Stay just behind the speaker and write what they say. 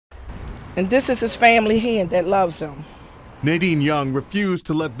And this is his family here that loves him. Nadine Young refused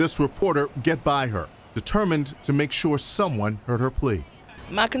to let this reporter get by her, determined to make sure someone heard her plea.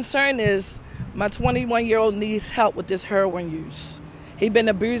 My concern is my 21-year-old needs help with this heroin use. He's been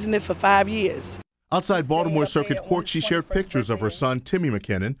abusing it for 5 years. Outside Baltimore Circuit Court, she shared pictures of her son, Timmy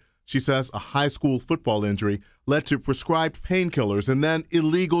McKinnon. She says a high school football injury led to prescribed painkillers and then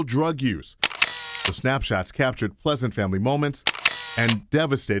illegal drug use. The snapshots captured pleasant family moments and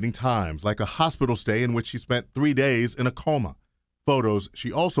devastating times, like a hospital stay in which she spent 3 days in a coma. Photos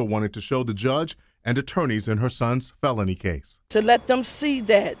she also wanted to show the judge and attorneys in her son's felony case. To let them see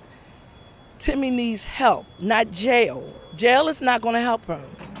that Timmy needs help, not jail. Jail is not going to help him.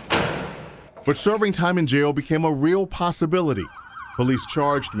 But serving time in jail became a real possibility. Police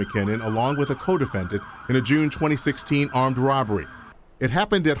charged McKinnon along with a co-defendant in a June 2016 armed robbery. It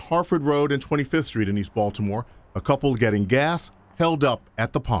happened at Harford Road and 25th Street in East Baltimore, a couple getting gas held up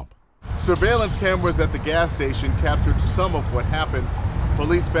at the pump. Surveillance cameras at the gas station captured some of what happened.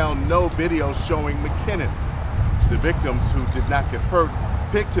 Police found no video showing McKinnon. The victims, who did not get hurt,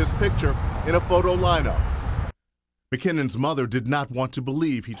 picked his picture in a photo lineup. McKinnon's mother did not want to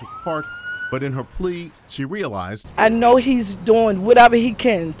believe he took part, but in her plea, she realized, I know he's doing whatever he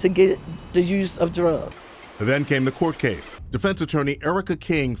can to get the use of drugs. Then came the court case. Defense attorney Erica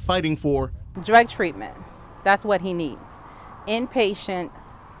King fighting for drug treatment. That's what he needs. Inpatient,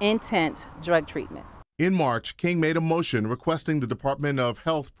 intense drug treatment. In March, King made a motion requesting the Department of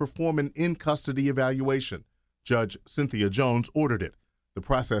Health perform an in-custody evaluation. Judge Cynthia Jones ordered it. The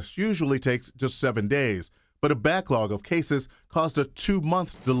process usually takes just 7 days, but a backlog of cases caused a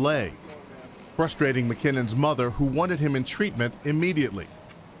 2-month delay, frustrating McKinnon's mother, who wanted him in treatment immediately.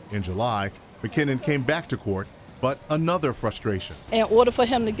 In July, McKinnon came back to court, but another frustration. In order for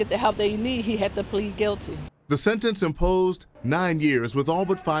him to get the help that he needs, he had to plead guilty. The sentence imposed 9 years with all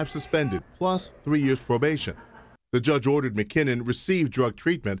but 5 suspended, plus 3 years probation. The judge ordered McKinnon receive drug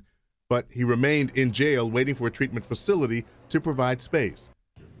treatment, but he remained in jail waiting for a treatment facility to provide space.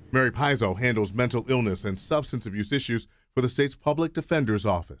 Mary Pizzo handles mental illness and substance abuse issues for the state's public defender's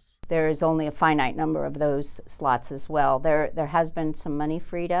office. There is only a finite number of those slots as well. There has been some money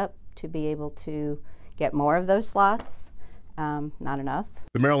freed up to be able to get more of those slots. Not enough.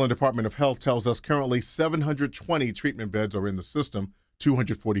 The Maryland Department of Health tells us currently 720 treatment beds are in the system,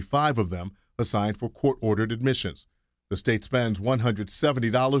 245 of them assigned for court-ordered admissions. The state spends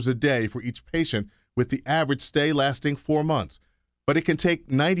 $170 a day for each patient, with the average stay lasting 4 months. But it can take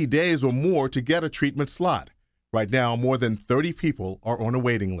 90 days or more to get a treatment slot. Right now, more than 30 people are on a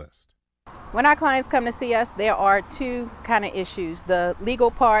waiting list. When our clients come to see us, there are two kind of issues, the legal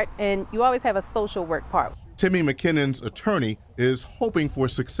part, and you always have a social work part. Timmy McKinnon's attorney is hoping for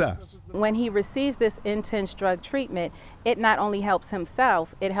success. When he receives this intense drug treatment, it not only helps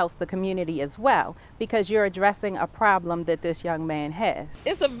himself, it helps the community as well, because you're addressing a problem that this young man has.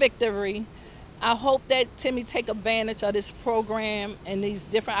 It's a victory. I hope that Timmy take advantage of this program and these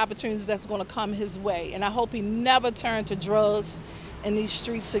different opportunities that's going to come his way. And I hope he never turn to drugs in these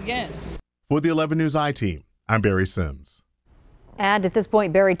streets again. For the 11 News I-Team, I'm Barry Sims. And at this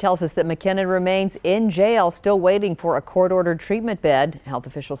point, Barry tells us that McKinnon remains in jail, still waiting for a court-ordered treatment bed. Health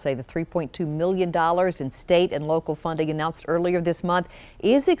officials say the $3.2 million in state and local funding announced earlier this month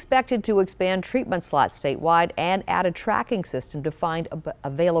is expected to expand treatment slots statewide and add a tracking system to find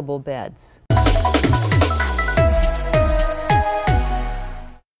available beds.